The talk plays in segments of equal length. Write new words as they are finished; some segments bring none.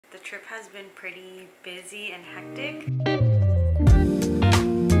The trip has been pretty busy and hectic.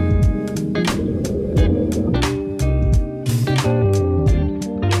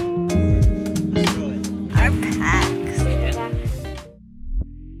 Our packs.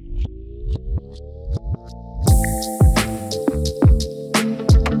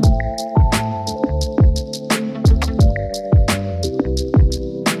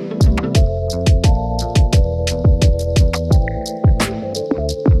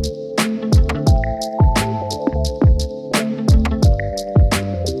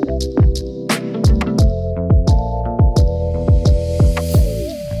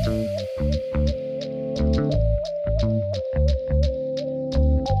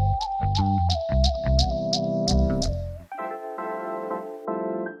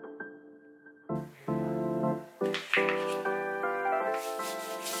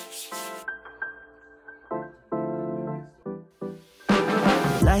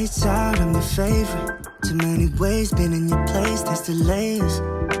 Lights out, I'm your favorite. Too many ways, been in your place, taste the layers.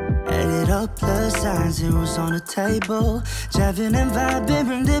 Add it up, plus sign, zeros on the table. Driving and vibing,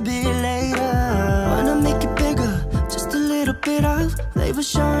 bring the beer later. Wanna make it bigger, just a little bit of flavor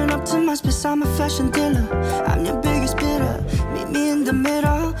showing up to my space, I'm a fashion dealer. I'm your biggest bidder, meet me in the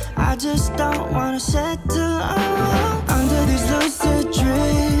middle. I just don't wanna settle under these lucid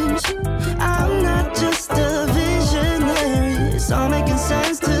dreams. I'm not just a visionary, it's all making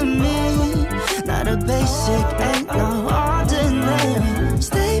sense to me. Not a basic, ain't no ordinary.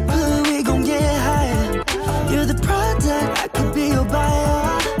 Stay put, we gon' get higher. You're the product, I could be your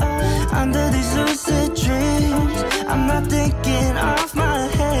buyer. Under these lucid dreams, I'm not thinking off my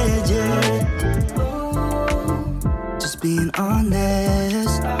head yet. Just being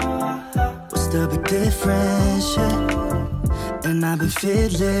honest, what's the big difference, yeah? And I've been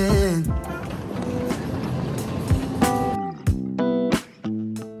feeling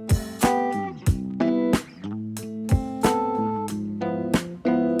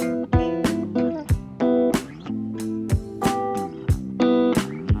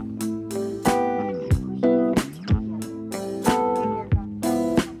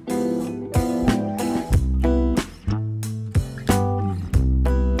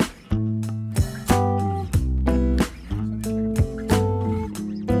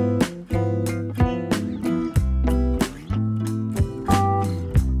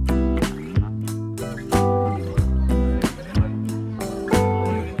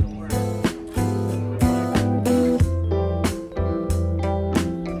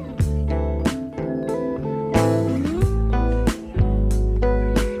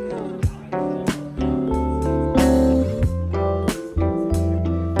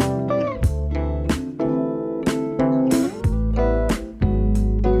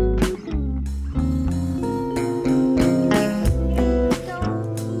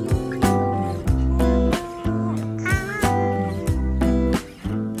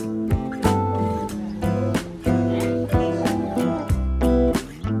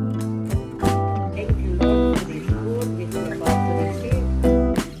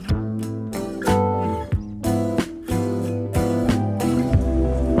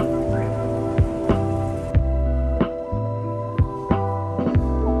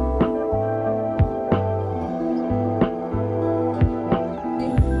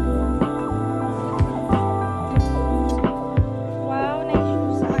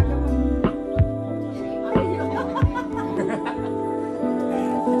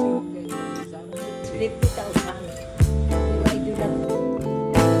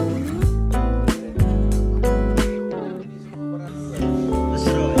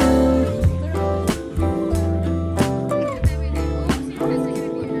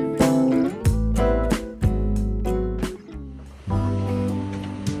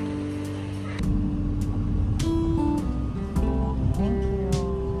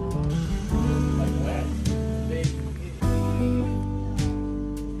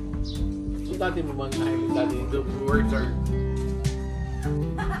dati mo bang nahilig dati the words are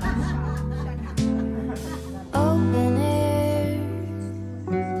open air,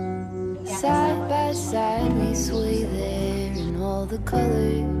 side by side we sway there in all the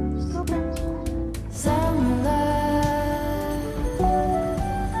colors. Summer love,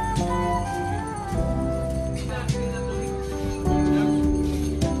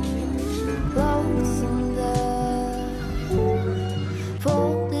 lonesome love,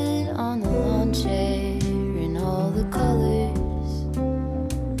 folded on the lawn chair in all the colors.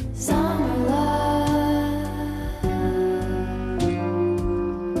 Summer love,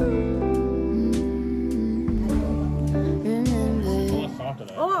 remember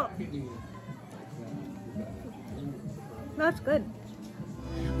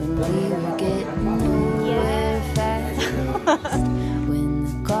When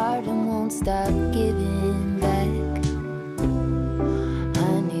the garden won't stop giving back,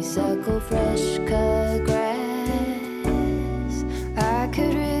 honeysuckle, fresh cut grass. I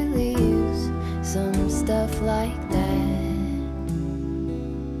could really use some stuff like that.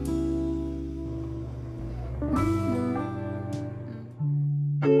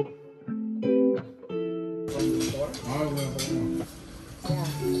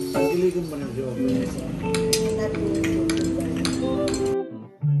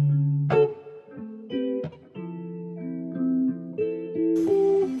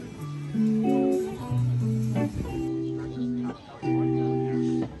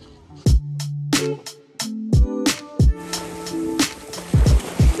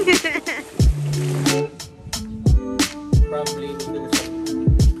 Probably do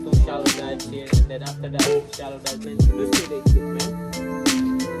two shallow dives here, and then after that shallow dive, introduce to the equipment.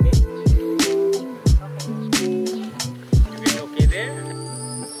 Okay. Okay there?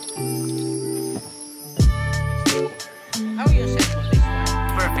 How you set on this one?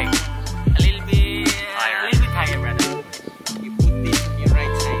 Perfect. A little bit higher, brother. You put this on your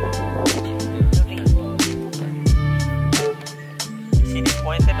right side. See this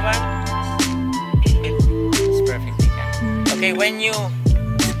pointed one? It's perfect. Okay, when you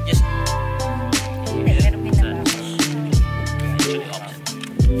just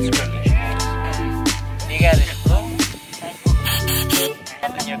you got it.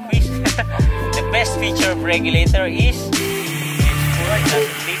 And your quiz. The best feature of regulator is it's full, it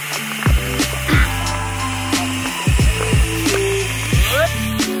doesn't leak.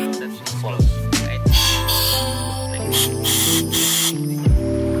 That's close, right?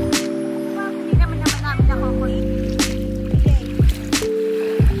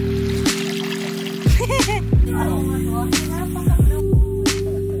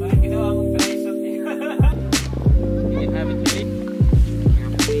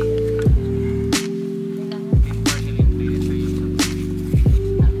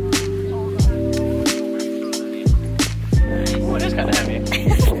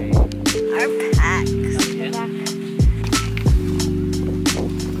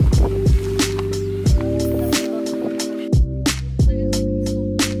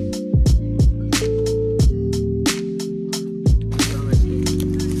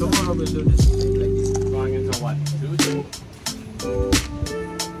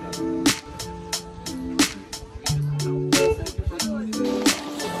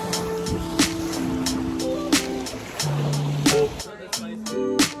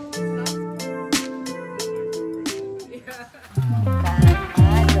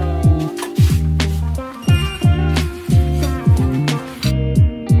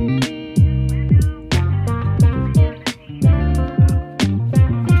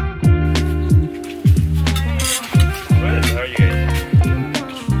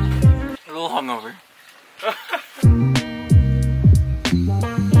 Hungover.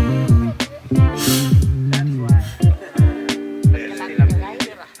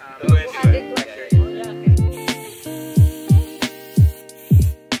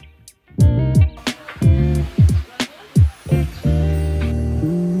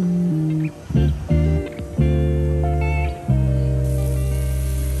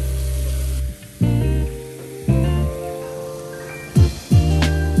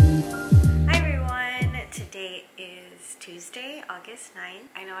 Tuesday, August 9th.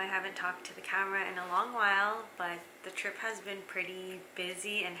 I know I haven't talked to the camera in a long while, but the trip has been pretty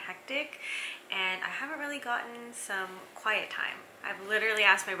busy and hectic, and I haven't really gotten some quiet time. I've literally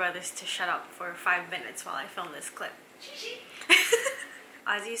asked my brothers to shut up for 5 minutes while I film this clip.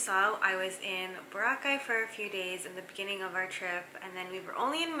 As you saw, I was in Boracay for a few days in the beginning of our trip, and then we were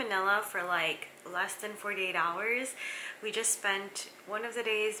only in Manila for like less than 48 hours. We just spent one of the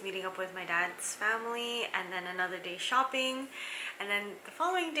days meeting up with my dad's family, and then another day shopping, and then the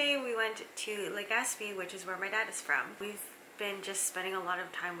following day we went to Legazpi, which is where my dad is from. We've been just spending a lot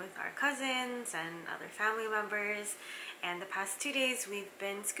of time with our cousins and other family members, and the past 2 days we've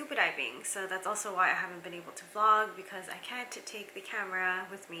been scuba diving, so that's also why I haven't been able to vlog, because I can't take the camera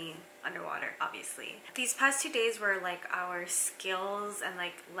with me underwater, obviously. These past 2 days were like our skills and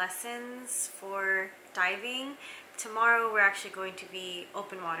like lessons for diving. Tomorrow we're actually going to be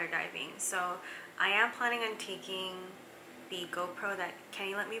open water diving, so I am planning on taking the GoPro that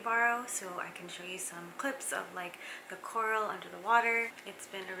Kenny let me borrow so I can show you some clips of like the coral under the water. It's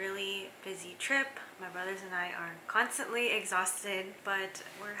been a really busy trip. My brothers and I are constantly exhausted, but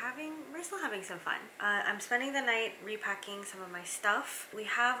we're still having some fun. I'm spending the night repacking some of my stuff. We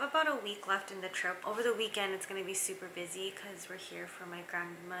have about a week left in the trip. Over the weekend it's going to be super busy because we're here for my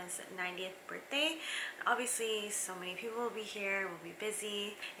grandma's 90th birthday. Obviously so many people will be here, we'll be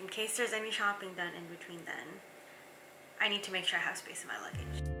busy. In case there's any shopping done in between then, I need to make sure I have space in my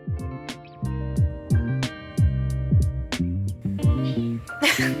luggage.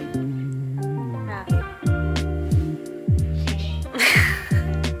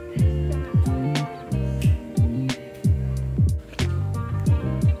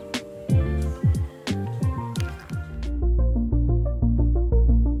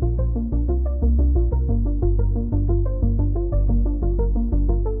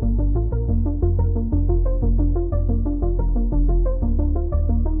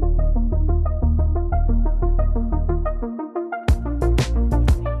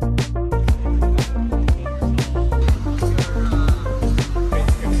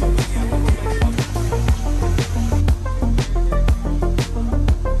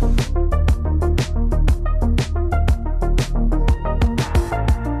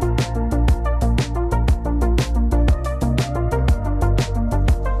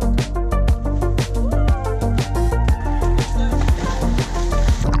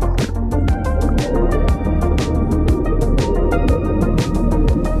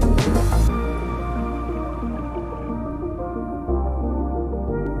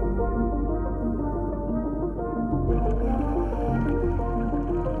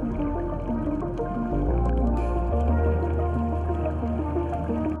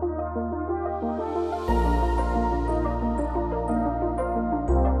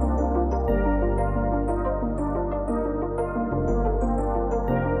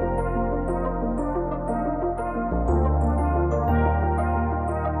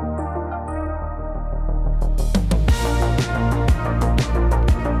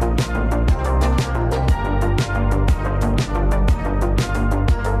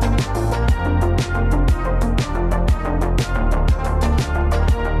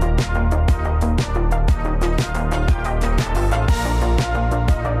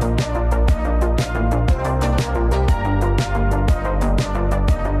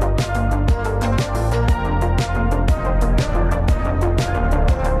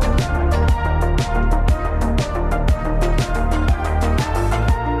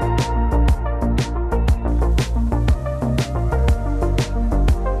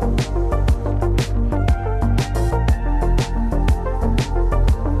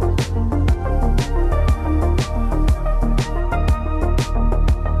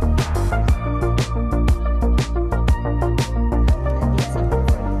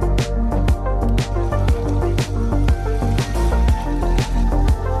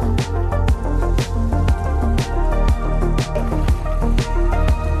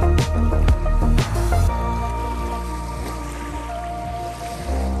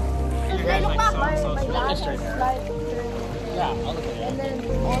 Yeah, I'll look at it. And then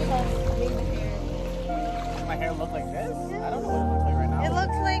also baby hair. Does my hair look like this? I don't know what it looks like right now. It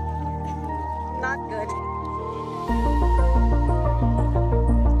looks like not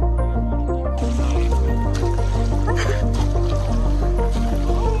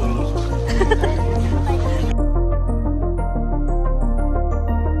good.